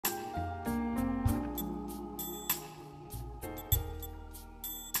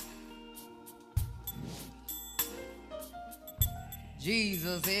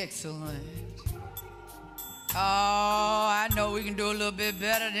Jesus, excellent. Oh, I know we can do a little bit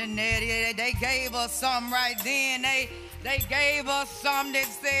better than that. They gave us something right then. They gave us something that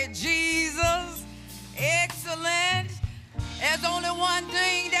said, Jesus, excellent. There's only one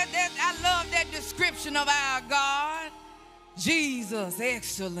thing that I love that description of our God. Jesus,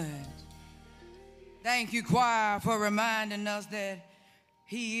 excellent. Thank you, choir, for reminding us that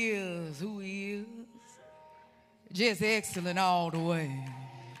he is who he is. Just excellent all the way.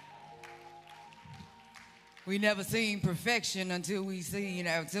 We never seen perfection until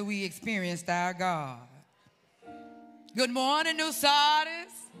we experienced our God. Good morning, New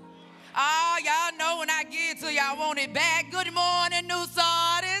Sardis. Oh, y'all know when I get to y'all want it back. Good morning, New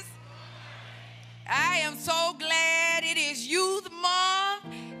Sardis. I am so glad it is Youth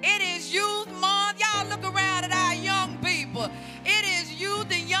Month. It is Youth Month. Y'all look around at our young people. It is Youth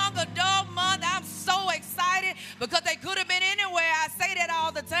and Young Adult Month. I'm so excited because they could have been anywhere. I say that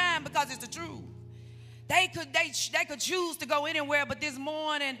all the time because it's the truth. They could choose to go anywhere, but this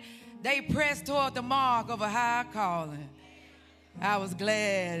morning they pressed toward the mark of a high calling. I was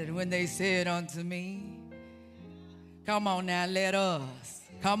glad when they said unto me, come on now, let us.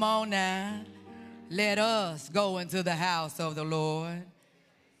 Come on now. Let us go into the house of the Lord.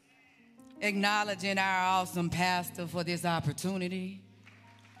 Acknowledging our awesome pastor for this opportunity.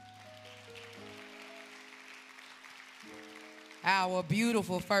 Our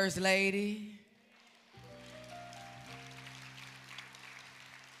beautiful First Lady.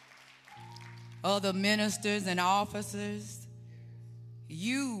 Other ministers and officers.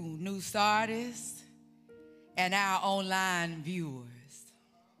 You, New Sardis, and our online viewers.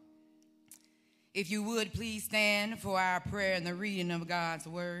 If you would, please stand for our prayer and the reading of God's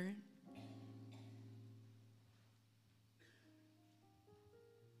word.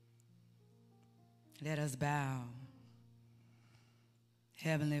 Let us bow.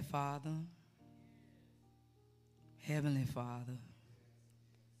 Heavenly Father, Heavenly Father,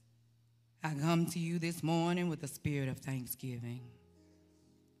 I come to you this morning with a spirit of thanksgiving,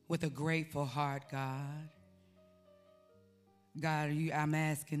 with a grateful heart, God. God, I'm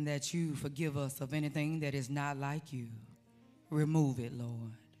asking that you forgive us of anything that is not like you. Remove it,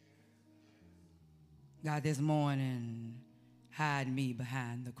 Lord. God, this morning, hide me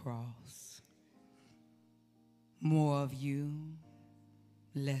behind the cross. More of you,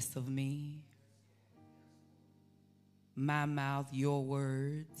 less of me. My mouth, your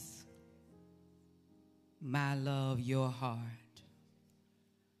words. My love, your heart.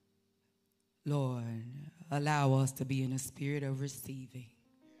 Lord, allow us to be in a spirit of receiving.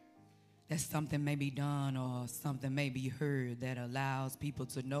 That something may be done or something may be heard that allows people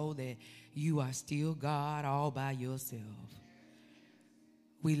to know that you are still God all by yourself.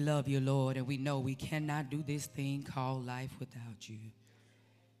 We love you, Lord, and we know we cannot do this thing called life without you.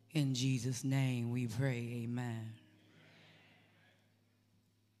 In Jesus' name we pray, amen.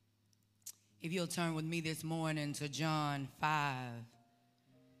 If you'll turn with me this morning to John 5.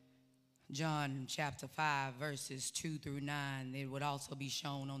 John chapter 5, verses 2 through 9. It would also be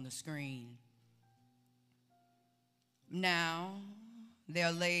shown on the screen. Now,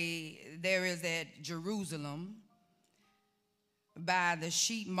 there is at Jerusalem by the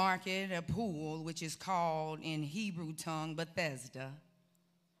sheep market a pool, which is called in Hebrew tongue Bethesda,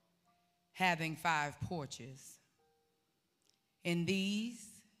 having 5 porches. In these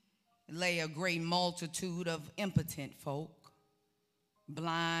lay a great multitude of impotent folk,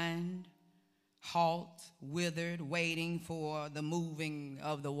 blind, halt, withered, waiting for the moving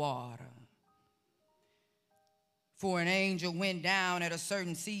of the water. For an angel went down at a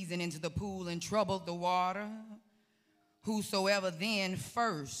certain season into the pool and troubled the water. Whosoever then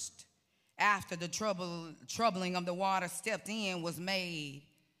first, after the troubling of the water, stepped in was made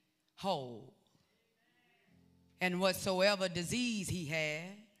whole. And whatsoever disease he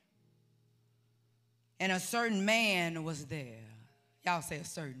had, and a certain man was there. Y'all say a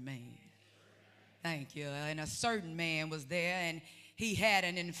certain man. Thank you. And a certain man was there, and he had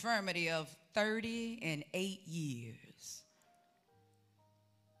an infirmity of 38 years.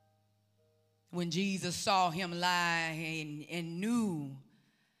 When Jesus saw him lie and knew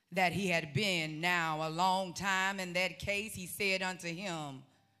that he had been now a long time in that case, he said unto him,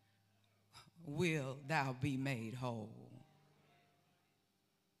 will thou be made whole?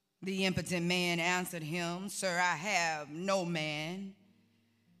 The impotent man answered him, Sir, I have no man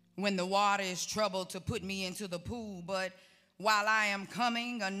when the water is troubled to put me into the pool, but while I am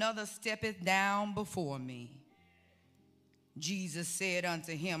coming, another steppeth down before me. Jesus said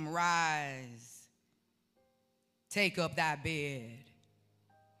unto him, Rise, take up thy bed,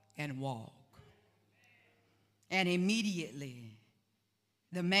 and walk. And immediately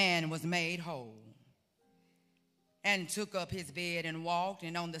the man was made whole and took up his bed and walked,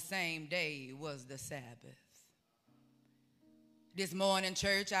 and on the same day was the Sabbath. This morning,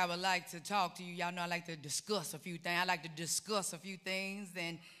 church, I would like to talk to you. Y'all know I like to discuss a few things. I like to discuss a few things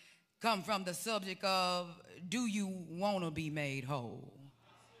and come from the subject of, do you want to be made whole?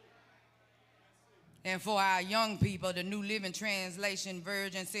 And for our young people, the New Living Translation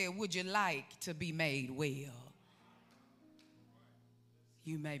version said, would you like to be made well?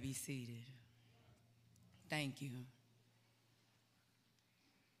 You may be seated. Thank you.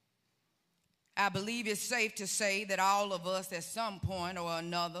 I believe it's safe to say that all of us at some point or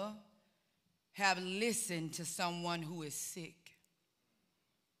another have listened to someone who is sick,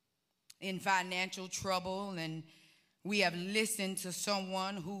 in financial trouble, and we have listened to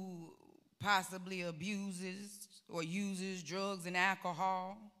someone who possibly abuses or uses drugs and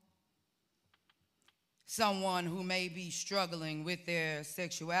alcohol, someone who may be struggling with their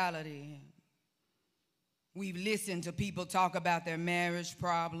sexuality. We've listened to people talk about their marriage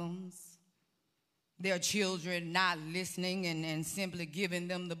problems, their children not listening and simply giving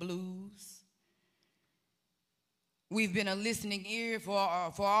them the blues. We've been a listening ear for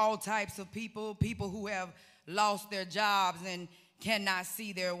all types of people, people who have lost their jobs and cannot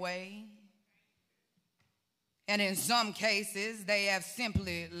see their way. And in some cases, they have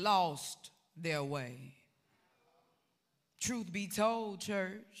simply lost their way. Truth be told,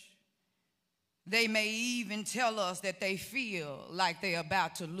 church, they may even tell us that they feel like they're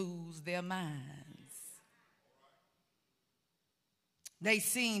about to lose their minds. They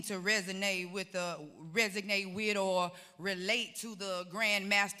seem to resonate with or relate to the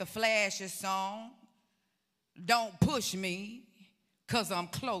Grandmaster Flash's song, "Don't push me, 'cause I'm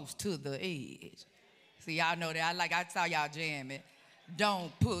close to the edge." See, y'all know that. I saw y'all jam it.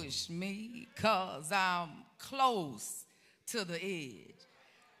 Don't push me, 'cause I'm close to the edge.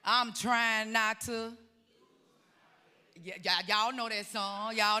 I'm trying not to. Y'all know that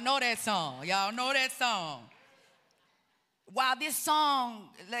song. Y'all know that song. Y'all know that song. While this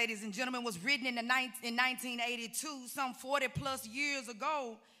song, ladies and gentlemen, was written in 1982, some 40 plus years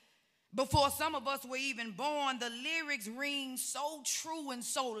ago, before some of us were even born, the lyrics ring so true and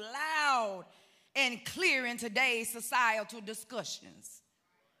so loud and clear in today's societal discussions.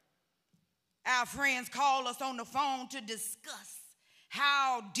 Our friends call us on the phone to discuss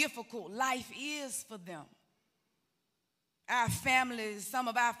how difficult life is for them. Our families, some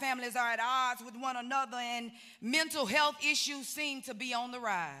of our families are at odds with one another, and mental health issues seem to be on the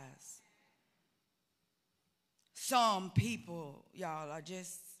rise. Some people, y'all,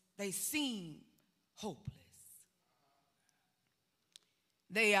 they seem hopeless.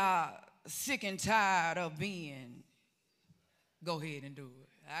 They are sick and tired of being, go ahead and do it.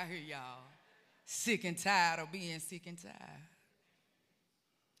 I hear y'all. Sick and tired of being sick and tired.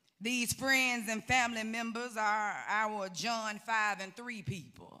 These friends and family members are our John 5:3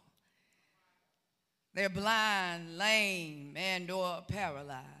 people. They're blind, lame, and or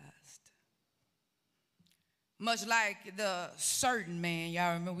paralyzed. Much like the certain man,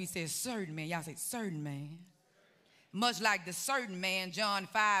 y'all remember we said certain man, y'all say certain man. Much like the certain man John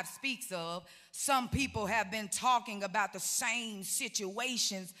 5 speaks of, some people have been talking about the same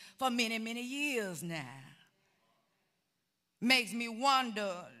situations for many, many years now. Makes me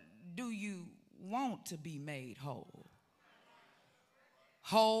wonder, do you want to be made whole?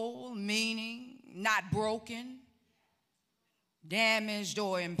 Whole meaning not broken, damaged,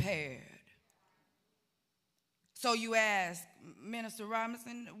 or impaired. So you ask, Minister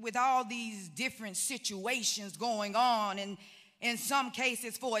Robinson, with all these different situations going on, and in some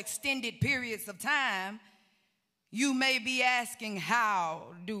cases for extended periods of time, you may be asking,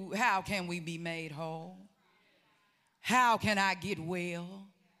 how can we be made whole? How can I get well?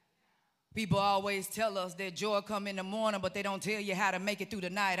 People always tell us that joy come in the morning, but they don't tell you how to make it through the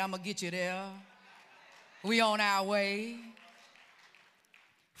night. I'm going to get you there. We on our way.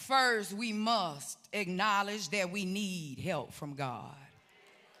 First, we must acknowledge that we need help from God.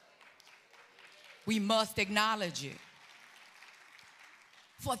 We must acknowledge it.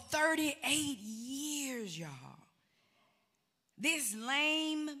 For 38 years, y'all, this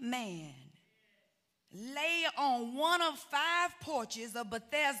lame man lay on one of 5 porches of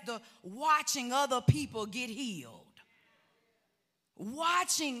Bethesda watching other people get healed,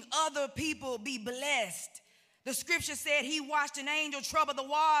 watching other people be blessed. The scripture said he watched an angel trouble the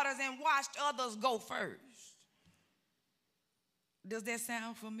waters and watched others go first. Does that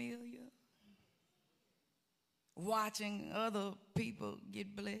sound familiar? Watching other people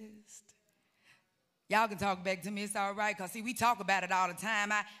get blessed. Y'all can talk back to me, it's all right, because see, we talk about it all the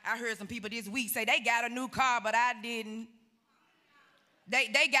time. I heard some people this week say they got a new car, but I didn't.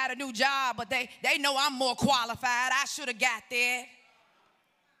 They got a new job, but they know I'm more qualified. I should have got there.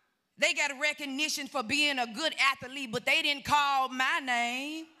 They got a recognition for being a good athlete, but they didn't call my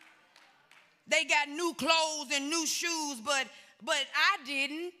name. They got new clothes and new shoes, but I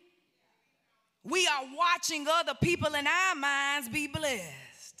didn't. We are watching other people in our minds be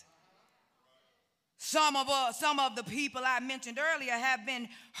blessed. Some of the people I mentioned earlier have been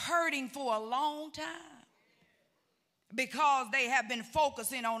hurting for a long time because they have been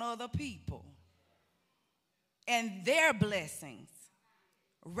focusing on other people and their blessings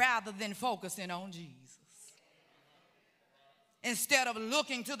rather than focusing on Jesus. Instead of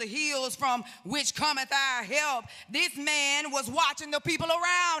looking to the hills from which cometh our help, this man was watching the people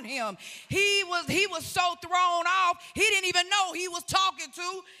around him. He was so thrown off, he didn't even know he was talking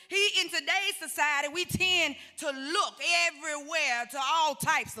to. In today's society, we tend to look everywhere to all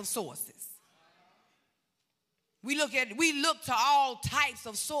types of sources. We look to all types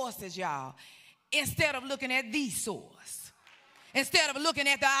of sources, y'all, instead of looking at the source. Instead of looking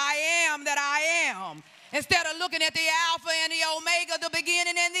at the I am that I am. Instead of looking at the Alpha and the Omega, the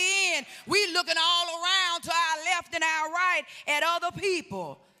beginning and the end, we looking all around to our left and our right at other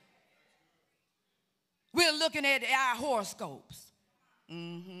people. We're looking at our horoscopes.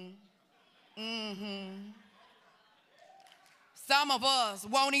 Some of us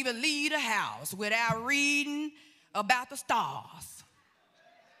won't even leave the house without reading about the stars.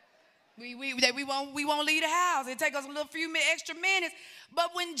 We won't leave the house. It takes us a few extra minutes.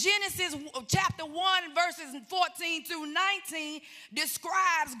 But when Genesis chapter 1 verses 14 through 19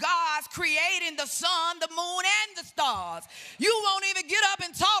 describes God's creating the sun, the moon, and the stars, you won't even get up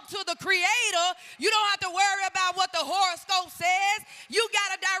and talk to the Creator. You don't have to worry about what the horoscope says. You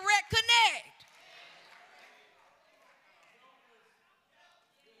got a direct connect.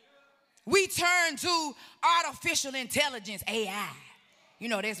 We turn to artificial intelligence, AI. You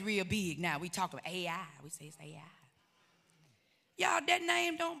know, that's real big now. We talk about AI. We say it's AI. Y'all, that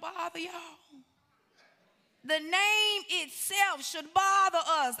name don't bother y'all. The name itself should bother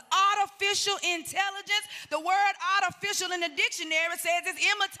us. Artificial intelligence, the word artificial in the dictionary says it's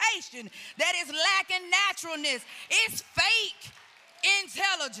imitation, that is lacking naturalness. It's fake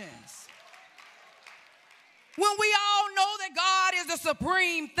intelligence. When we all know that God is the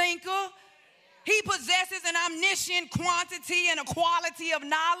supreme thinker, he possesses an omniscient quantity and a quality of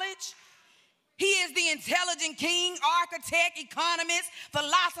knowledge. He is the intelligent king, architect, economist,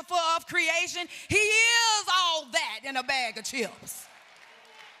 philosopher of creation. He is all that in a bag of chips.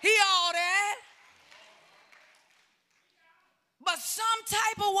 He all that. But some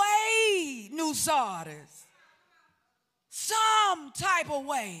type of way, new Sardis, some type of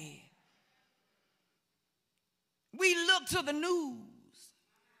way, we look to the news.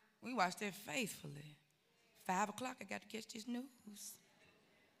 We watch that faithfully. 5 o'clock, I got to catch this news.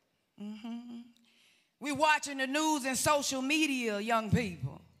 We're watching the news and social media, young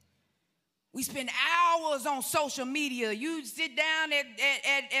people. We spend hours on social media. You sit down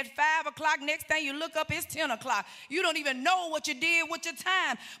at 5 o'clock, next thing you look up, it's 10 o'clock. You don't even know what you did with your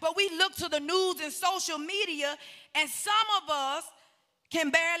time. But we look to the news and social media, and some of us can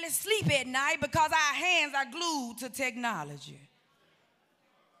barely sleep at night because our hands are glued to technology.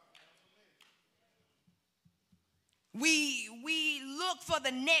 We look for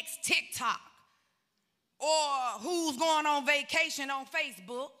the next TikTok or who's going on vacation on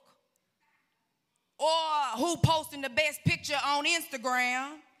Facebook or who posting the best picture on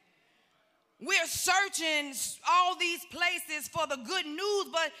Instagram. We're searching all these places for the good news,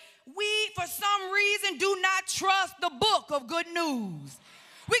 but we, for some reason, do not trust the book of good news.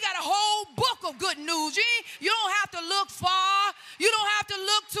 We got a whole book of good news. You don't have to look far. You don't have to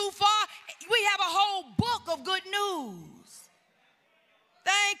look too far. We have a whole book of good news.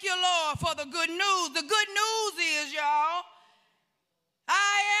 Thank you, Lord, for the good news. The good news is, y'all,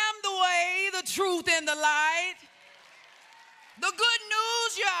 I am the way, the truth, and the light. The good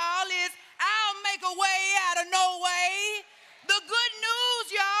news, y'all, is I'll make a way out of no way. The good news,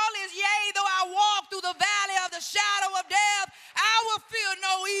 y'all, is yea, though I walk through the valley of the shadow of death, I will fear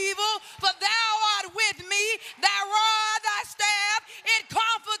no evil, for thou art with me, thy rod, thy staff, it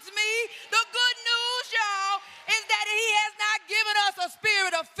comforts me. The good news, y'all, is that he has not given us a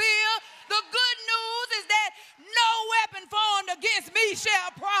spirit of fear. The good news is that no weapon formed against me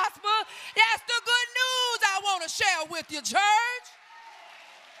shall prosper. That's the good news I want to share with you, church.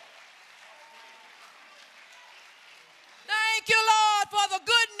 Thank you, Lord, for the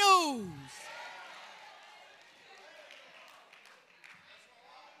good news.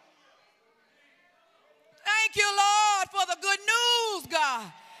 Thank you, Lord, for the good news, God.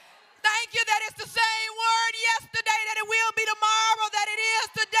 Thank you that it's the same word yesterday, that it will be tomorrow, that it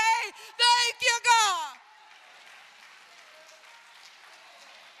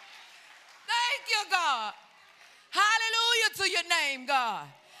thank you, God. Hallelujah to your name, God.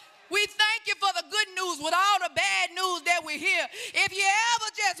 We thank you for the good news with all the bad news that we hear. If you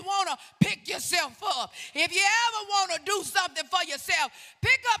ever just want to pick yourself up, if you ever want to do something for yourself,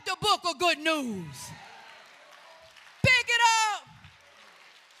 pick up the book of good news. Pick it up.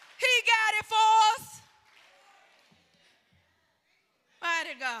 He got it for us.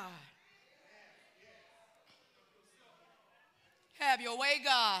 Mighty God. Have your way,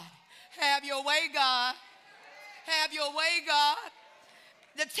 God. Have your way, God. Have your way, God.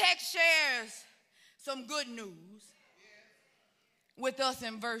 The text shares some good news with us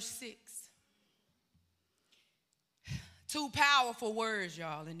in verse 6. Two powerful words,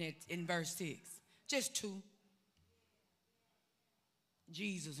 y'all, in verse 6. Just two.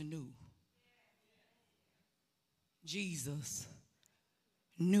 Jesus knew. Jesus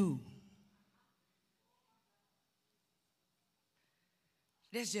knew.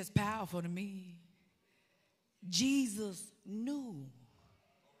 That's just powerful to me. Jesus knew.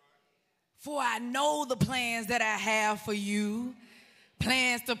 For I know the plans that I have for you,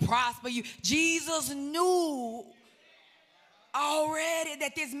 plans to prosper you. Jesus knew already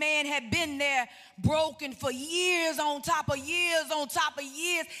that this man had been there broken for years on top of years on top of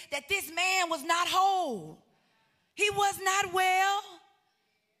years, that this man was not whole. He was not well.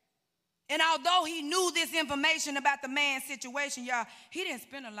 And although he knew this information about the man's situation, y'all, he didn't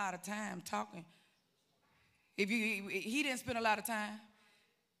spend a lot of time talking. He didn't spend a lot of time.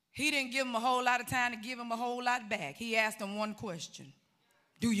 He didn't give him a whole lot of time to give him a whole lot back. He asked him one question.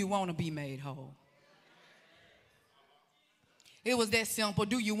 Do you want to be made whole? It was that simple.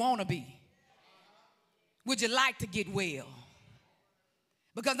 Do you want to be? Would you like to get well?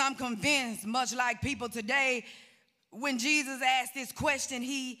 Because I'm convinced, much like people today, when Jesus asked this question,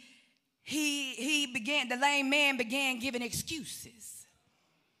 the lame man began giving excuses.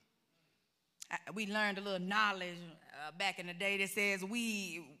 We learned a little knowledge back in the day that says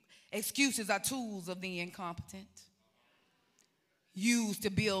excuses are tools of the incompetent, used to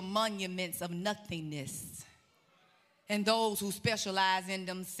build monuments of nothingness. And those who specialize in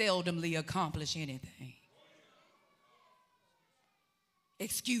them seldomly accomplish anything.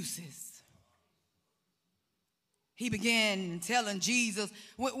 Excuses. He began telling Jesus,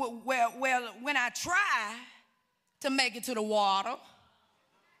 well, when I try to make it to the water,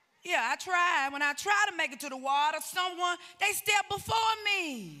 I tried. When I try to make it to the water, they step before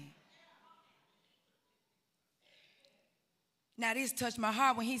me. Now this touched my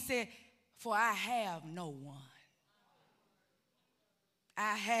heart when he said, for I have no one.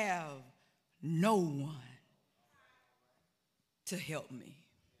 I have no one to help me.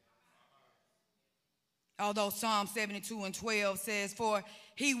 Although Psalm 72:12 says, for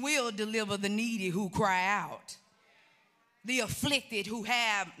he will deliver the needy who cry out, the afflicted who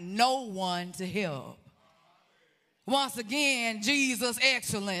have no one to help. Once again, Jesus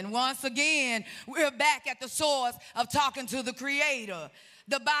excellent. Once again, we're back at the source of talking to the Creator.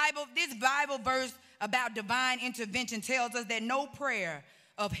 This Bible verse about divine intervention tells us that no prayer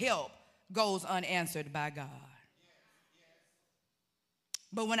of help goes unanswered by God.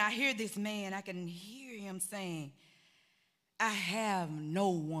 But when I hear this man, I can hear him saying, I have no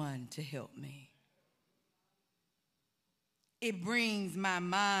one to help me. It brings my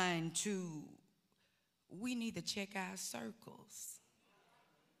mind to, we need to check our circles.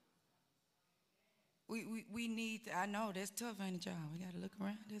 We need to, I know that's tough, ain't it, y'all? We got to look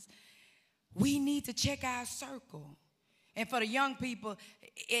around this. We need to check our circle. And for the young people,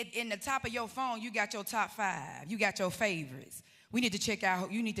 in the top of your phone, you got your top 5. You got your favorites. We need to check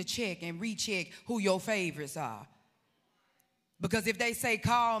out, you need to check and recheck who your favorites are. Because if they say,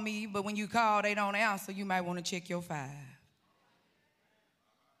 call me, but when you call, they don't answer, you might want to check your 5.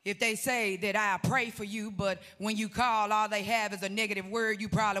 If they say that I pray for you, but when you call, all they have is a negative word, you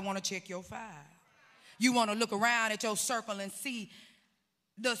probably want to check your 5. You want to look around at your circle and see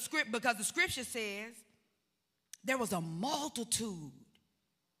the script, because the scripture says there was a multitude.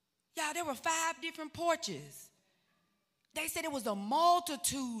 Y'all, there were 5 different porches. They said it was a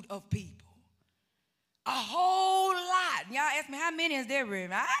multitude of people. A whole lot. Y'all ask me, how many is there?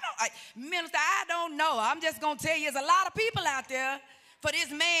 Minister, I don't know. I'm just going to tell you, there's a lot of people out there for this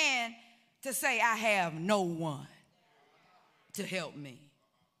man to say, I have no one to help me.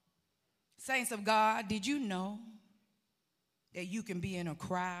 Saints of God, did you know that you can be in a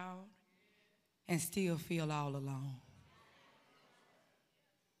crowd and still feel all alone?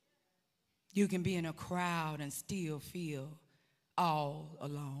 You can be in a crowd and still feel all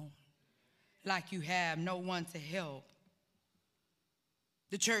alone, like you have no one to help.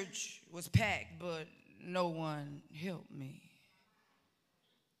 The church was packed, but no one helped me.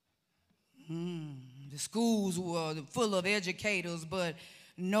 The schools were full of educators, but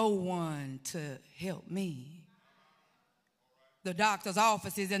no one to help me. The doctor's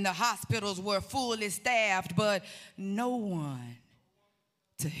offices and the hospitals were fully staffed, but no one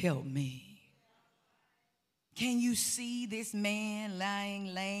to help me. Can you see this man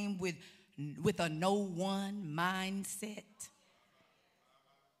lying lame with a no one mindset?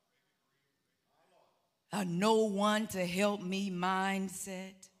 A no one to help me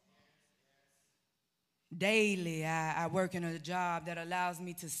mindset. Daily, I work in a job that allows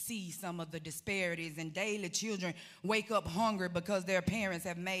me to see some of the disparities, and daily children wake up hungry because their parents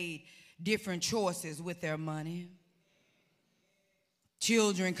have made different choices with their money.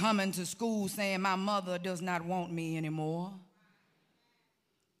 Children coming to school saying, my mother does not want me anymore.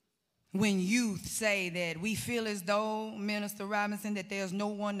 When youth say that we feel as though, Minister Robinson, that there's no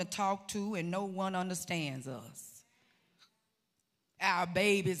one to talk to and no one understands us. Our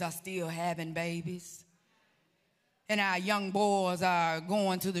babies are still having babies. And our young boys are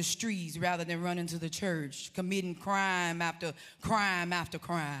going to the streets rather than running to the church, committing crime after crime after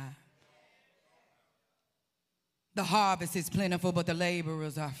crime. The harvest is plentiful, but the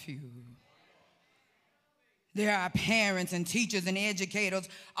laborers are few. There are parents and teachers and educators,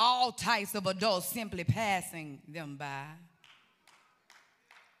 all types of adults simply passing them by.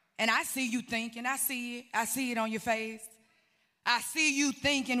 And I see you thinking, I see it on your face. I see you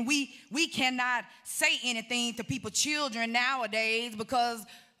thinking we cannot say anything to people, children nowadays, because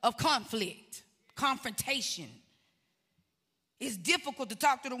of conflict, confrontation. It's difficult to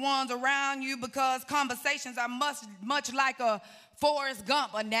talk to the ones around you because conversations are much like a Forrest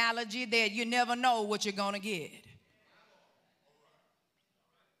Gump analogy that you never know what you're going to get.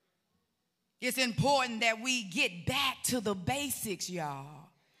 It's important that we get back to the basics, y'all.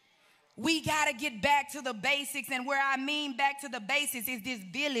 We got to get back to the basics, and where I mean back to the basics is this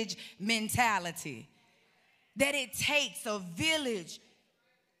village mentality, that it takes a village.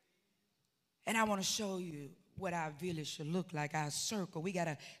 And I want to show you what our village should look like, our circle. We got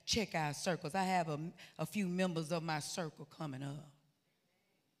to check our circles. I have a few members of my circle coming up.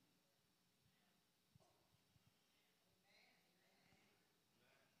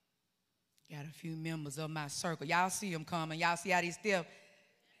 Got a few members of my circle. Y'all see them coming. Y'all see how they step.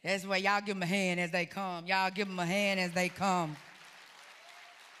 That's why y'all give them a hand as they come. Y'all give them a hand as they come.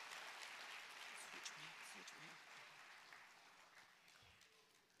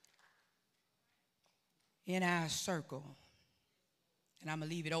 In our circle, and I'm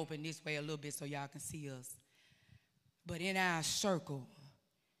going to leave it open this way a little bit so y'all can see us. But in our circle,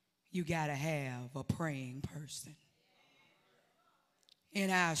 you got to have a praying person. In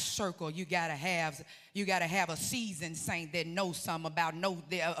our circle, you gotta have a seasoned saint that knows something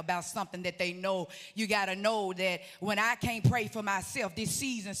about something that they know. You gotta know that when I can't pray for myself, this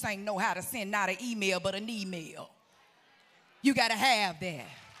seasoned saint know how to send not an email but an email. You gotta have that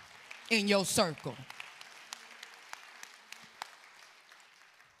in your circle.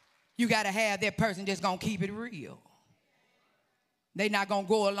 You gotta have that person that's gonna keep it real. They're not going to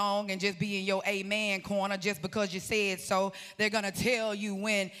go along and just be in your amen corner just because you said so. They're going to tell you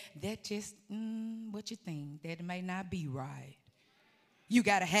when that just, what you think, that may not be right. You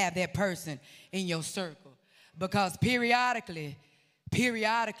got to have that person in your circle because periodically,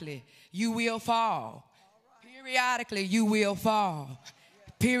 you will fall. Periodically, you will fall.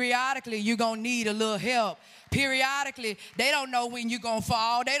 Periodically, you're going to need a little help. Periodically, they don't know when you're going to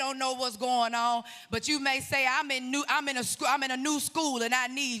fall. They don't know what's going on. But you may say, I'm in a new school and I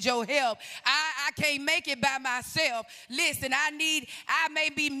need your help. I can't make it by myself. Listen, I may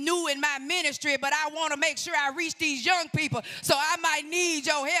be new in my ministry, but I want to make sure I reach these young people. So I might need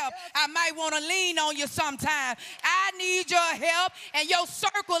your help. I might want to lean on you sometime. I need your help, and your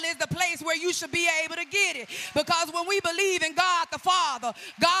circle is the place where you should be able to get it. Because when we believe in God the Father,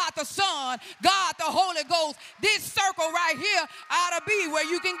 God the Son, God the Holy Ghost, this circle right here ought to be where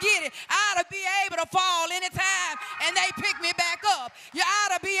you can get it. I ought to be able to fall anytime and they pick me back up. You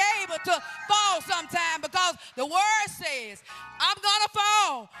ought to be able to fall sometime because the word says, I'm going to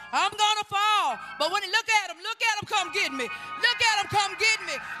fall. I'm going to fall. But when you look at them, come get me. Look at them, come get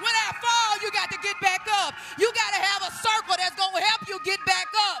me. When I fall, you got to get back up. You got to have a circle that's going to help you get back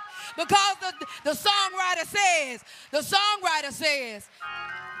up because the songwriter says,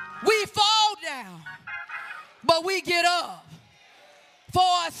 we fall down, but we get up. For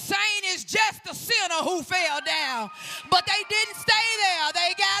a saint is just a sinner who fell down. But they didn't stay there.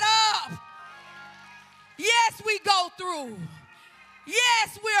 They got up. Yes, we go through.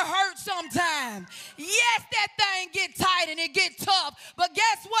 Yes, we're hurt sometimes. Yes, that thing get tight and it get tough. But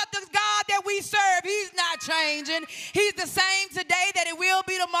guess what? The God that we serve, he's not changing. He's the same today that it will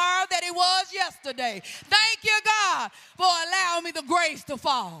be tomorrow, that it was today. Thank you, God, for allowing me the grace to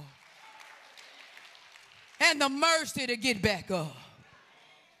fall and the mercy to get back up.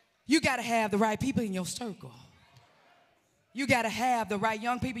 You got to have the right people in your circle. You got to have the right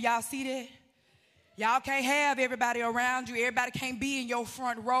young people. Y'all see that? Y'all can't have everybody around you. Everybody can't be in your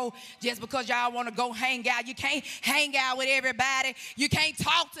front row just because y'all want to go hang out. You can't hang out with everybody. You can't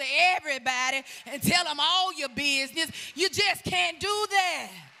talk to everybody and tell them all your business. You just can't do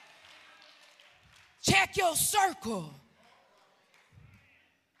that. Check your circle.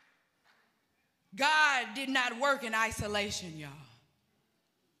 God did not work in isolation, y'all.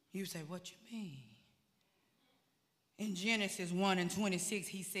 You say, what you mean? In Genesis 1:26,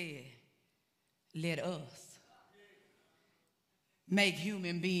 he said, let us make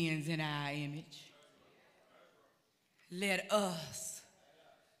human beings in our image. Let us.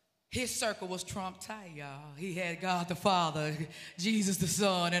 His circle was Trump tight, y'all. He had God the Father, Jesus the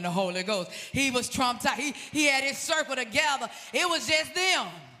Son, and the Holy Ghost. He was Trump tight. He had his circle together. It was just them.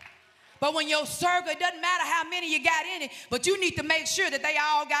 But when your circle, it doesn't matter how many you got in it, but you need to make sure that they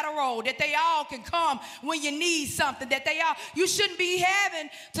all got a role, that they all can come when you need something, that you shouldn't be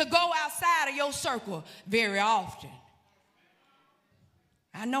having to go outside of your circle very often.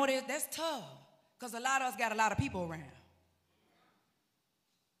 I know that's tough because a lot of us got a lot of people around.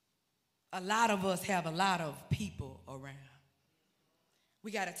 A lot of us have a lot of people around. We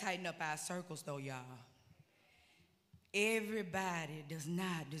got to tighten up our circles though, y'all. Everybody does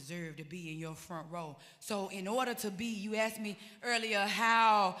not deserve to be in your front row. So in order to be, you asked me earlier,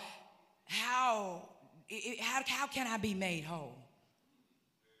 how can I be made whole?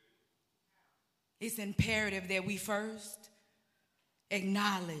 It's imperative that we first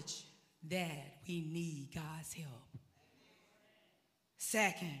acknowledge that we need God's help.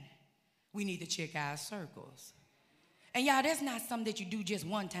 Second, we need to check our circles. And y'all, that's not something that you do just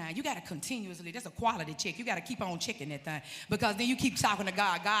one time. You got to continuously, that's a quality check. You got to keep on checking that thing. Because then you keep talking to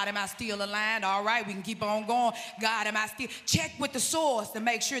God. God, am I still aligned? All right, we can keep on going. God, am I still? Check with the source to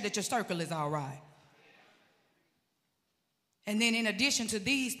make sure that your circle is all right. And then in addition to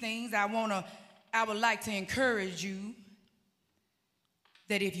these things, I would like to encourage you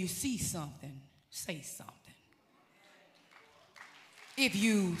that if you see something, say something. If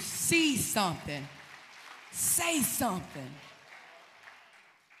you see something, say something.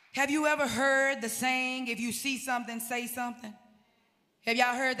 Have you ever heard the saying, if you see something, say something? Have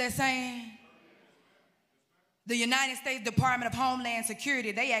y'all heard that saying? The United States Department of Homeland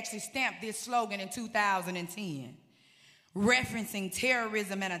Security, they actually stamped this slogan in 2010, referencing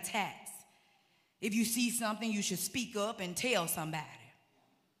terrorism and attacks. If you see something, you should speak up and tell somebody.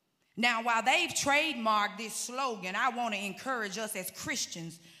 Now, while they've trademarked this slogan, I want to encourage us as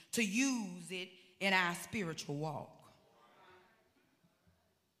Christians to use it in our spiritual walk.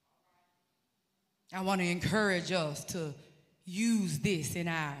 I want to encourage us to use this in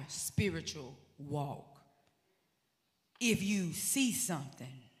our spiritual walk. If you see something,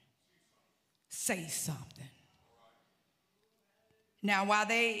 say something. Now, while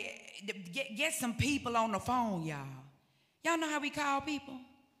they get some people on the phone, y'all. Y'all know how we call people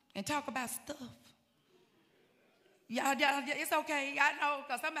and talk about stuff? Y'all, it's okay. I know,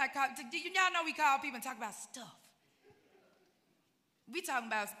 because somebody called. Y'all know we call people and talk about stuff. We talking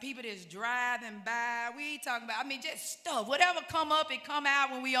about people that's driving by. We talking about, just stuff. Whatever come up, it come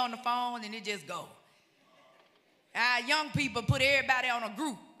out when we on the phone, and it just go. Our young people put everybody on a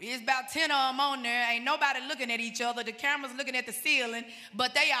group. It's about 10 of them on there. Ain't nobody looking at each other. The camera's looking at the ceiling,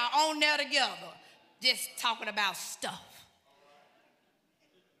 but they are on there together, just talking about stuff.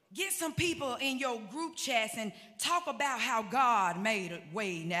 Get some people in your group chats and talk about how God made a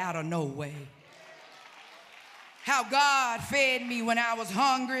way out of no way. How God fed me when I was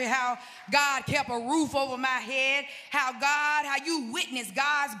hungry. How God kept a roof over my head. How you witnessed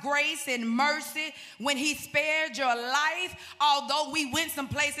God's grace and mercy when he spared your life. Although we went some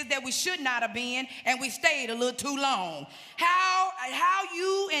places that we should not have been and we stayed a little too long. How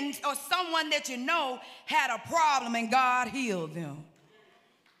you or someone that you know had a problem and God healed them,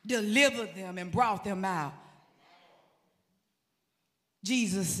 delivered them, and brought them out.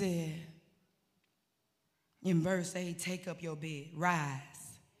 Jesus said in verse 8, take up your bed, rise.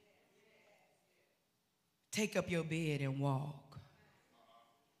 Take up your bed and walk.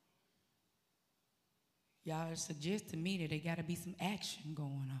 Y'all suggest to me that there got to be some action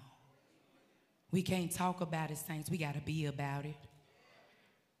going on. We can't talk about it, saints. We got to be about it.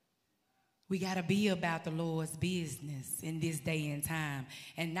 We got to be about the Lord's business in this day and time,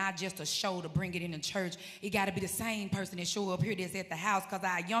 and not just a show to bring it in the church. It got to be the same person that show up here that's at the house, because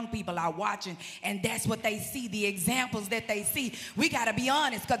our young people are watching, and that's what they see, the examples that they see. We got to be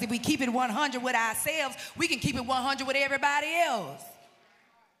honest, because if we keep it 100 with ourselves, we can keep it 100 with everybody else.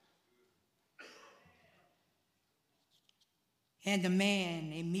 And the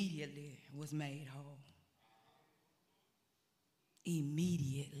man immediately was made whole.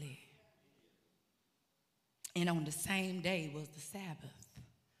 Immediately. And on the same day was the Sabbath.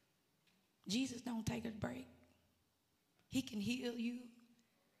 Jesus don't take a break. He can heal you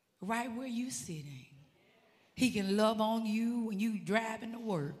right where you sitting. He can love on you when you driving to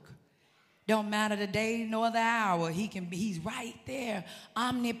work. Don't matter the day nor the hour. He's right there,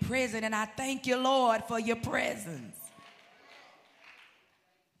 omnipresent. And I thank you, Lord, for your presence.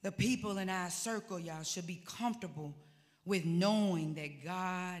 The people in our circle, y'all, should be comfortable with knowing that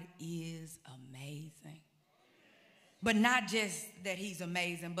God is amazing. But not just that he's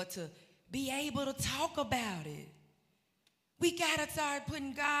amazing, but to be able to talk about it. We got to start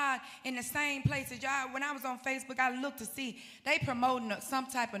putting God in the same place as y'all. When I was on Facebook, I looked to see they promoting some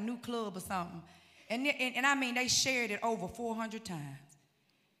type of new club or something. And I mean, they shared it over 400 times.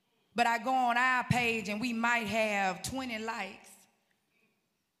 But I go on our page and we might have 20 likes.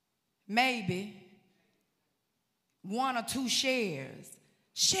 Maybe 1 or 2 shares.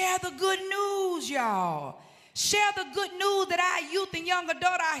 Share the good news, y'all. Share the good news that our youth and young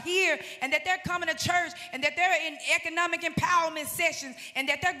adult are here, and that they're coming to church, and that they're in economic empowerment sessions, and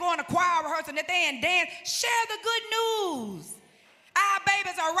that they're going to choir rehearsal, and that they're in dance. Share the good news. Our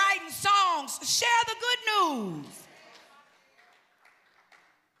babies are writing songs. Share the good news.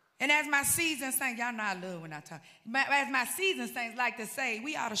 And as my seasoned saints, y'all know I love when I talk. As my seasoned saints like to say,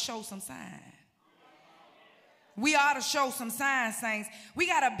 we ought to show some signs. We ought to show some signs, saints. We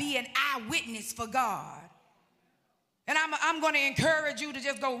got to be an eyewitness for God. And I'm going to encourage you to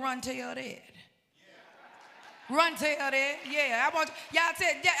just go run tell that. Run tell that. Yeah, I want y'all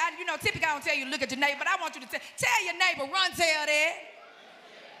tell, you know, typically I don't tell you to look at your neighbor, but I want you to tell your neighbor, run tell that.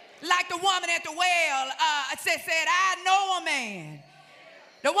 Like the woman at the well said, I know a man.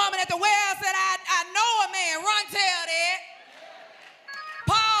 The woman at the well said, I know a man. Run tell that.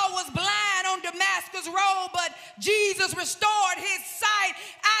 Paul was blind on Damascus Road, but Jesus restored his sight.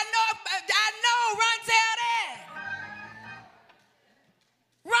 I know, run tell that.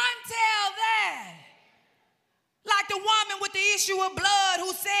 Run tell that. Like the woman with the issue of blood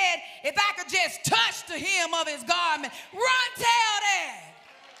who said, if I could just touch the hem of his garment, run tell that.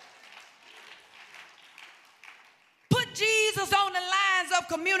 Put Jesus on the lines of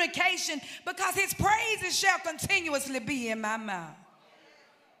communication, because his praises shall continuously be in my mouth.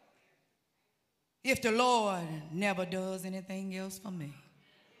 If the Lord never does anything else for me.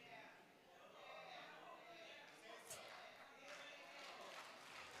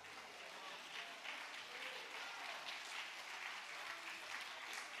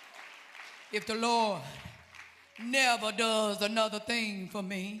 If the Lord never does another thing for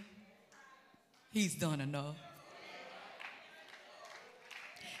me, he's done enough.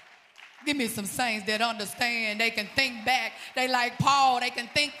 Give me some saints that understand. They can think back. They like Paul. They can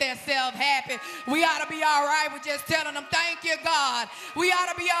think themselves happy. We ought to be all right with just telling them, thank you, God. We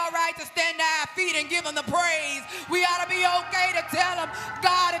ought to be all right to stand to our feet and give them the praise. We ought to be okay to tell them,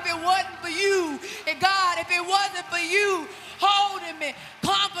 God, if it wasn't for you, and God, if it wasn't for you, holding me,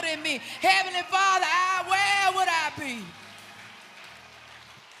 comforting me, Heavenly Father, where would I be?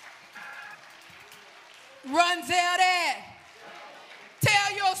 Run tell that.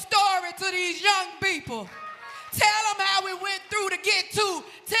 Tell your story to these young people. Tell them how we went through to get to.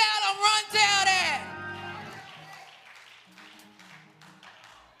 Tell them, run tell that.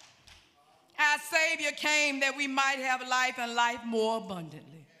 Our Savior came that we might have life and life more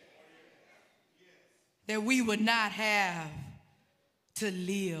abundantly. That we would not have to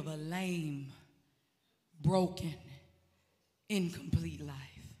live a lame, broken, incomplete life.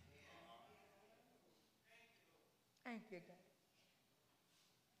 Thank you, God.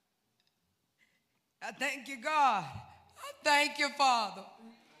 I thank you, God. I thank you, Father.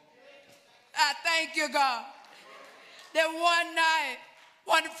 I thank you, God, that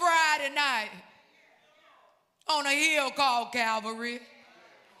one Friday night, on a hill called Calvary,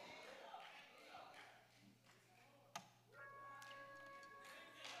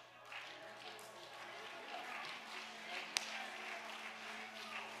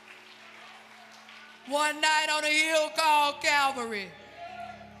 one night on a hill called Calvary,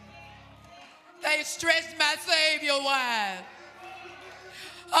 they stretched my Savior wide.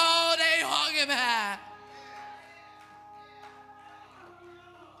 Oh, they hung him high.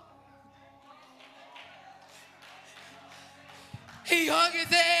 He hung his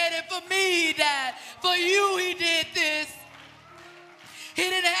head, and for me he died. For you he did this. He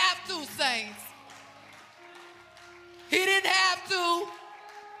didn't have to, saints. He didn't have to.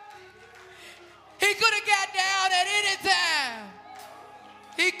 He could have got down at any time.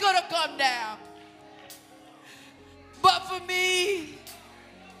 He could have come down. But for me,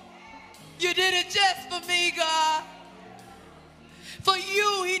 you did it just for me, God. For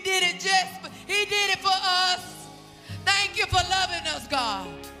you, he did it he did it for us. Thank you for loving us, God.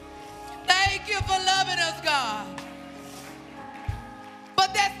 Thank you for loving us, God.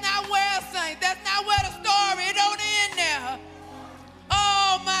 But that's not where, saints. That's not where the story, it don't end there.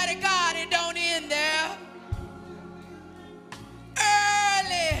 Almighty God, it don't end there.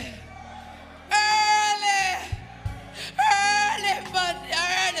 Early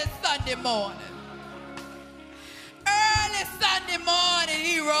Sunday morning. Early Sunday morning,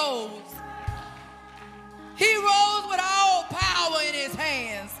 he rose. He rose with all power in his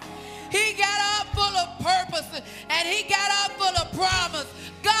hands. He got up full of purpose, and he got up full of promise.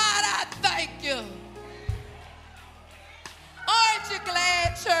 God, I thank you. Aren't you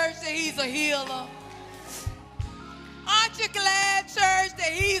glad, church, that he's a healer? Aren't you glad, church,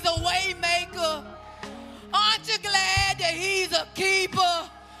 that he's a way maker? Aren't you glad that he's a keeper?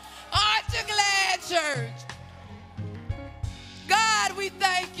 Aren't you glad, church? God, we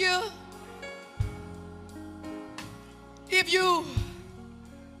thank you.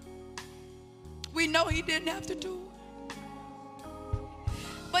 We know he didn't have to do it,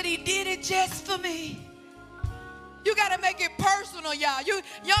 but he did it just for me. You got to make it personal, y'all. You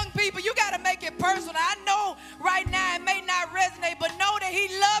young people, you got to make it personal. I know right now it may not resonate, but know that he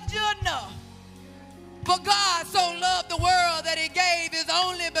loved you enough. For God so loved the world that he gave his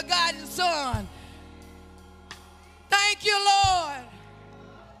only begotten son. Thank you, Lord.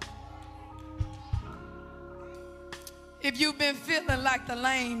 If you've been feeling like the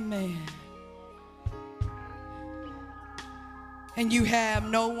lame man and you have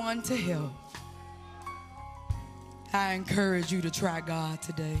no one to help, I encourage you to try God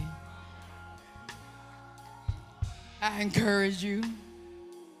today. I encourage you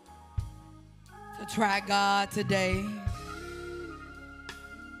to try God today.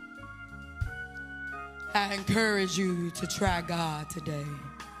 I encourage you to try God today.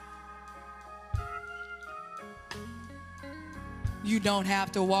 You don't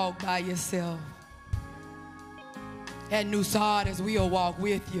have to walk by yourself. At New Sardis, we'll walk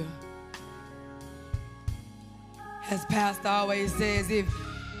with you. As Pastor always says,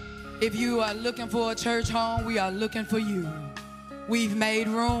 if you are looking for a church home, we are looking for you. We've made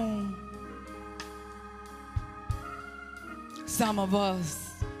room. Some of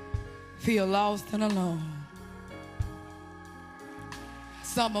us feel lost and alone.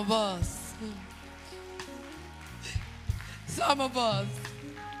 Some of us.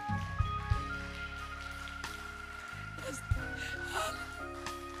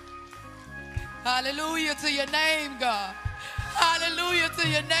 Hallelujah to your name, God. Hallelujah to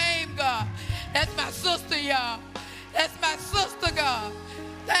your name, God. That's my sister, y'all. That's my sister, God.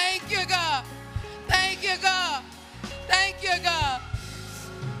 Thank you, God. Thank you, God. Thank you, God.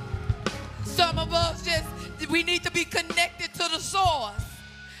 Some of us we need to be connected to the source.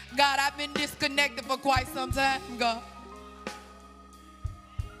 God, I've been disconnected for quite some time, God.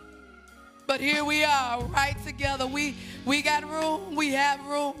 But here we are, right together. We got room. We have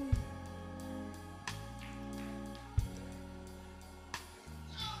room.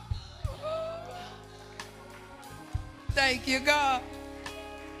 Thank you, God.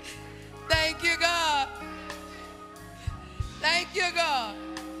 Thank you, God. Thank you, God.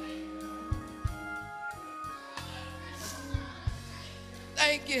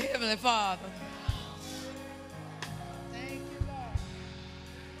 Thank you, Heavenly Father. Thank you, God.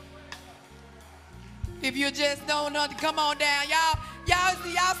 If you just don't know, come on down.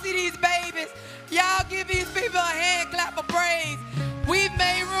 Y'all see these babies? Y'all give these people a hand clap of praise. We've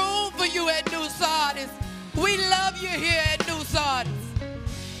made room for you at New Sardis. We love you here at New Sardis.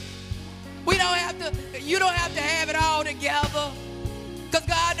 You don't have to have it all together. Because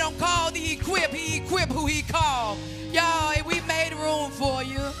God don't call the equip. He equip who he called. Y'all, we made room for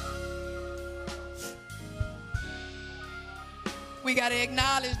you. We got to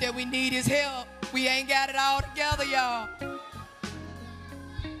acknowledge that we need his help. We ain't got it all together, y'all.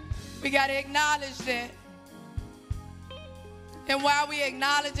 We got to acknowledge that. And while we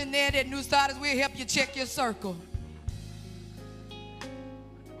acknowledging that at New Starters, we'll help you check your circle.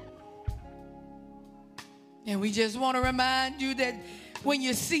 And we just want to remind you that when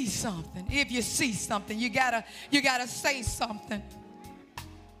you see something, if you see something, you gotta say something.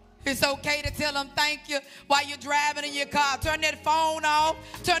 It's okay to tell them thank you while you're driving in your car. Turn that phone off.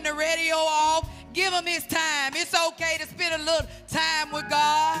 Turn the radio off. Give him his time. It's okay to spend a little time with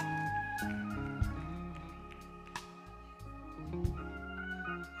God.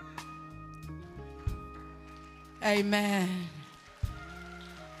 Amen.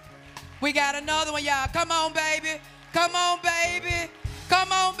 We got another one, y'all. Come on, baby. Come on, baby.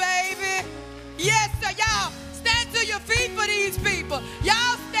 Come on, baby. Yes, sir. Y'all, stand to your feet for these people.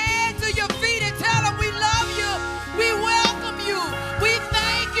 Y'all stand to your feet and tell them we love you. We welcome you. We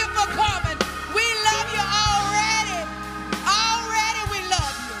thank you for coming. We love you already. Already we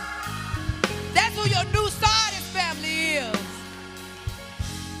love you. That's who your new Sardis family is.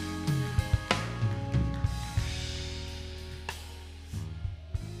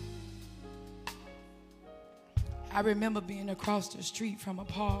 I remember being across the street from a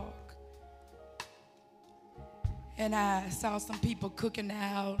park, and I saw some people cooking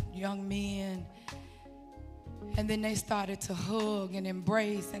out, young men, and then they started to hug and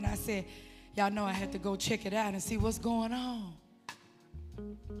embrace, and I said, y'all know I had to go check it out and see what's going on.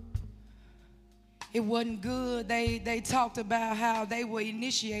 It wasn't good. They talked about how they were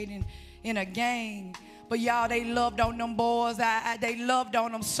initiating in a gang. But y'all, they loved on them boys. They loved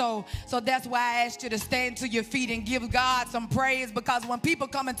on them so that's why I asked you to stand to your feet and give God some praise, because when people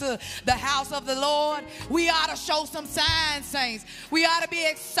come into the house of the Lord, we ought to show some signs, saints. We ought to be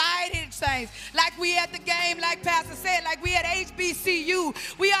excited, saints. Like we at the game, like Pastor said, like we at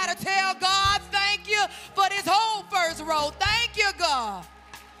HBCU. We ought to tell God, thank you for this whole first row. Thank you, God.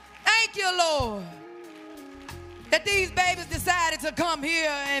 Thank you, Lord, that these babies decided to come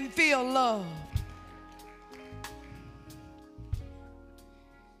here and feel love.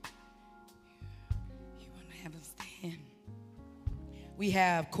 We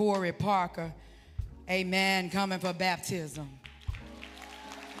have Corey Parker, amen, coming for baptism.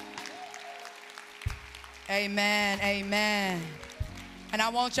 Amen, amen. And I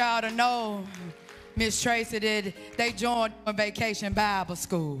want y'all to know, Miss Tracy, that they joined a Vacation Bible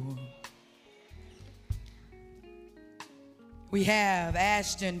School. We have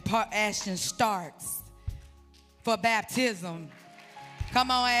Ashton Starks for baptism. Come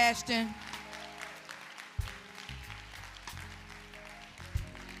on, Ashton.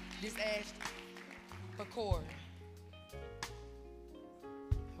 This Ashton for Corey.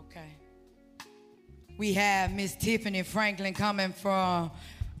 Okay. We have Miss Tiffany Franklin coming for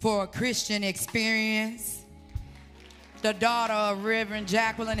a Christian experience. The daughter of Reverend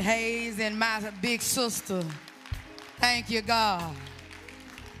Jacqueline Hayes and my big sister. Thank you, God.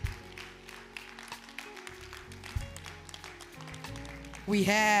 We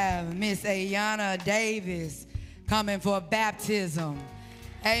have Miss Ayana Davis coming for baptism.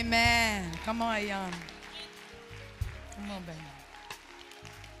 Amen. Come on, Ayana. Come on, baby.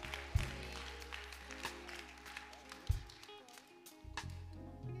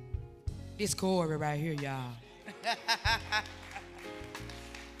 This Corey right here, y'all.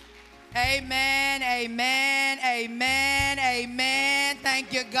 Amen, amen, amen, amen.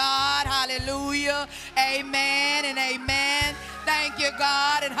 Thank you, God. Hallelujah. Amen and amen. Thank you,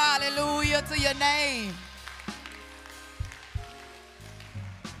 God, and hallelujah to your name.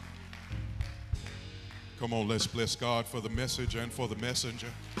 Come on, let's bless God for the message and for the messenger.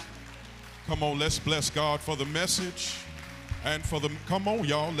 Come on, let's bless God for the message and for the, come on,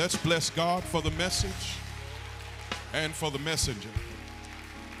 y'all, let's bless God for the message and for the messenger.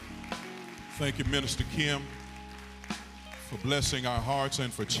 Thank you, Minister Kim, for blessing our hearts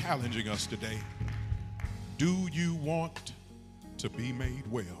and for challenging us today. Do you want to be made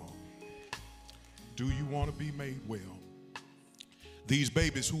well? Do you want to be made well? These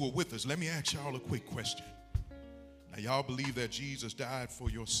babies who are with us, let me ask y'all a quick question. Now, y'all believe that Jesus died for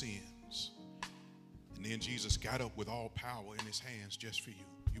your sins, and then Jesus got up with all power in his hands just for you.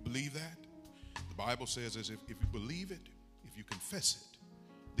 You believe that? The Bible says as if you believe it, if you confess it,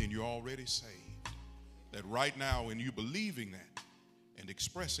 then you're already saved. That right now, in you believing that and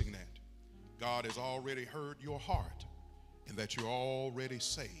expressing that, God has already heard your heart and that you're already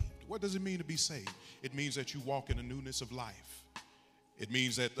saved. What does it mean to be saved? It means that you walk in the newness of life. It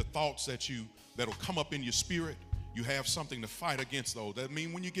means that the thoughts that'll come up in your spirit, you have something to fight against those. That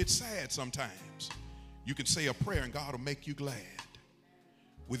means when you get sad sometimes, you can say a prayer and God will make you glad.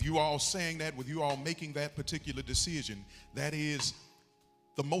 With you all saying that, with you all making that particular decision, that is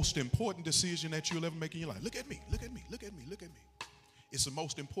the most important decision that you'll ever make in your life. Look at me, look at me, look at me, look at me. It's the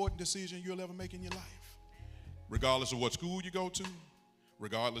most important decision you'll ever make in your life. Regardless of what school you go to,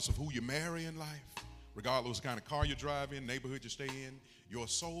 regardless of who you marry in life, regardless of what kind of car you drive in, neighborhood you stay in, your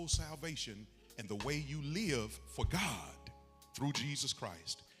soul's salvation and the way you live for God through Jesus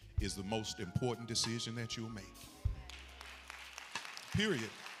Christ is the most important decision that you'll make. Period.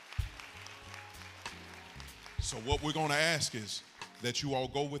 So what we're going to ask is that you all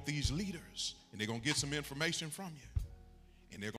go with these leaders, and they're going to get some information from you.